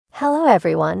Hello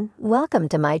everyone, welcome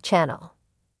to my channel.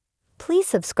 Please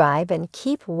subscribe and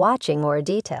keep watching more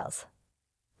details.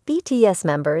 BTS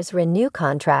members renew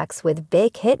contracts with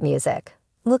Big Hit Music,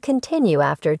 will continue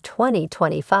after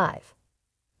 2025.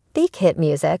 Big Hit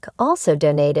Music also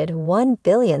donated 1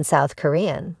 billion South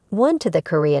Korean won to the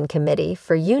Korean Committee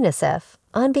for UNICEF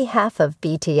on behalf of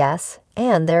BTS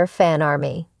and their fan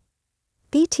army.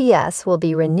 BTS will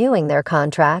be renewing their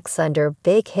contracts under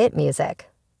Big Hit Music.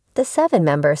 The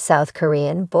 7-member South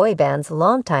Korean boy band's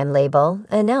longtime label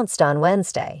announced on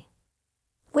Wednesday.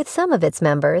 With some of its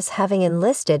members having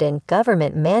enlisted in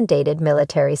government-mandated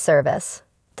military service,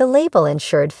 the label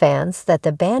ensured fans that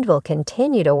the band will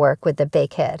continue to work with the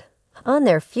Big Hit on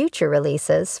their future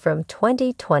releases from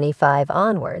 2025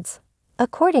 onwards,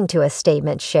 according to a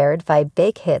statement shared by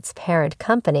Big Hit's parent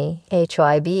company,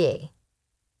 HYBE.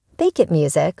 Big Hit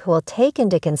Music will take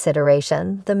into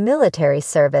consideration the military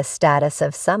service status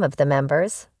of some of the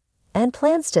members and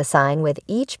plans to sign with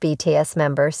each BTS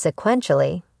member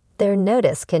sequentially, their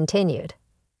notice continued.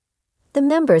 The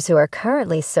members who are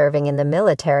currently serving in the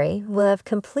military will have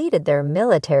completed their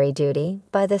military duty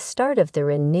by the start of the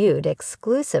renewed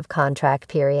exclusive contract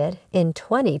period in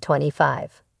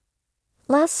 2025.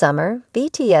 Last summer,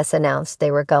 BTS announced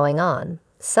they were going on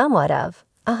somewhat of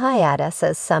a hiatus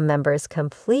as some members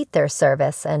complete their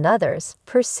service and others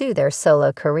pursue their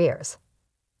solo careers.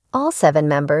 All 7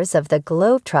 members of the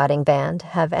globe-trotting band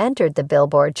have entered the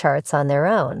Billboard charts on their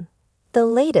own, the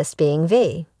latest being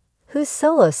V, whose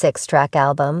solo 6-track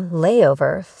album,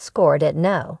 Layover, scored at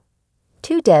No.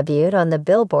 2 debuted on the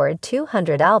Billboard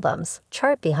 200 albums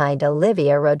chart behind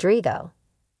Olivia Rodrigo.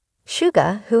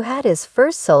 Suga, who had his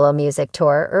first solo music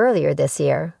tour earlier this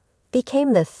year,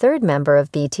 became the 3rd member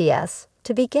of BTS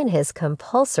to begin his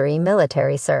compulsory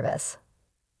military service.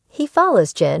 He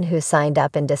follows Jin, who signed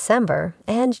up in December,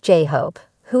 and J-Hope,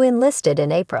 who enlisted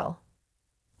in April.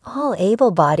 All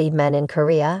able-bodied men in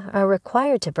Korea are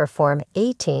required to perform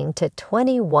 18 to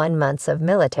 21 months of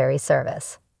military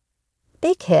service.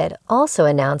 Big Hit also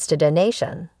announced a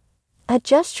donation, a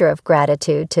gesture of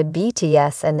gratitude to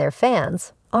BTS and their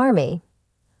fans, ARMY,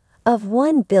 of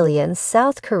 1 billion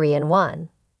South Korean won,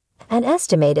 an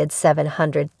estimated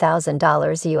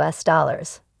 $700,000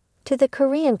 US, to the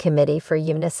Korean Committee for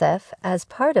UNICEF as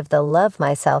part of the Love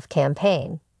Myself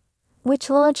campaign, which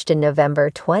launched in November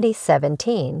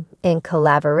 2017 in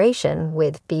collaboration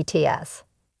with BTS.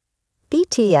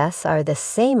 BTS are the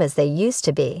same as they used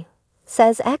to be,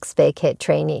 says ex-Big Hit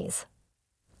trainees.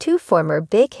 2 former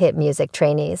Big Hit Music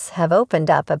trainees have opened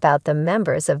up about the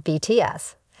members of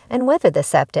BTS and whether the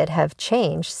septet have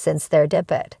changed since their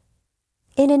debut.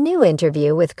 In a new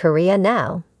interview with Korea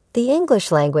Now, the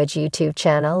English-language YouTube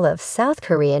channel of South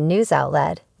Korean news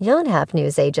outlet Yonhap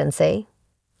News Agency,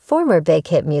 former Big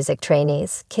Hit Music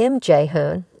trainees Kim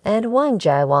Jae-hoon and Wang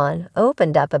Jae-won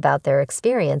opened up about their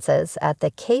experiences at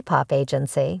the K-pop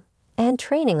agency and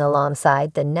training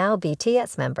alongside the now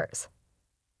BTS members.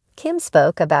 Kim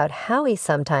spoke about how he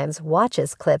sometimes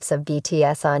watches clips of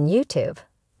BTS on YouTube,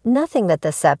 nothing that the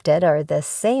septet are the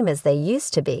same as they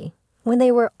used to be when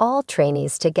they were all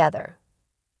trainees together.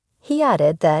 He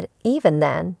added that even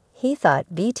then, he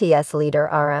thought BTS leader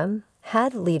RM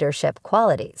had leadership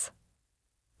qualities.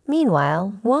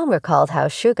 Meanwhile, Wang recalled how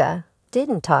Suga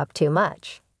didn't talk too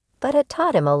much, but had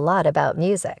taught him a lot about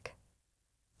music.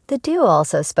 The duo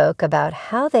also spoke about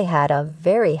how they had a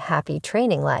very happy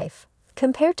training life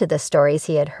compared to the stories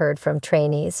he had heard from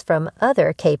trainees from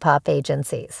other K-pop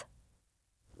agencies.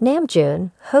 Namjoon,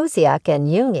 Hoseok, and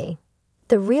Yoongi,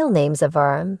 the real names of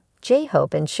RM,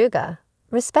 J-Hope, and Suga,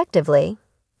 respectively,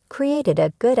 created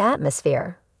a good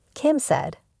atmosphere, Kim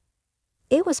said.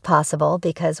 It was possible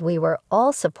because we were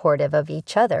all supportive of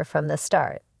each other from the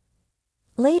start.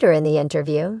 Later in the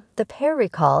interview, the pair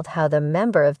recalled how the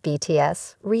member of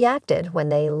BTS reacted when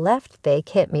they left Big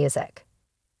Hit Music.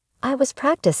 I was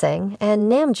practicing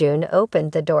and Namjoon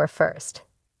opened the door first.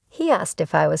 He asked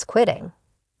if I was quitting.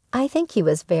 I think he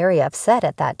was very upset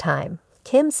at that time,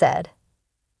 Kim said.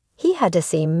 He had to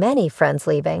see many friends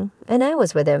leaving, and I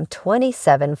was with him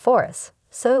 27/4,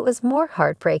 so it was more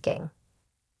heartbreaking.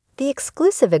 The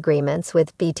exclusive agreements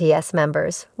with BTS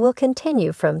members will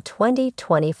continue from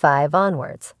 2025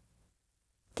 onwards.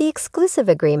 The exclusive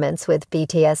agreements with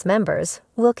BTS members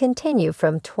will continue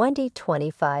from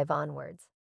 2025 onwards.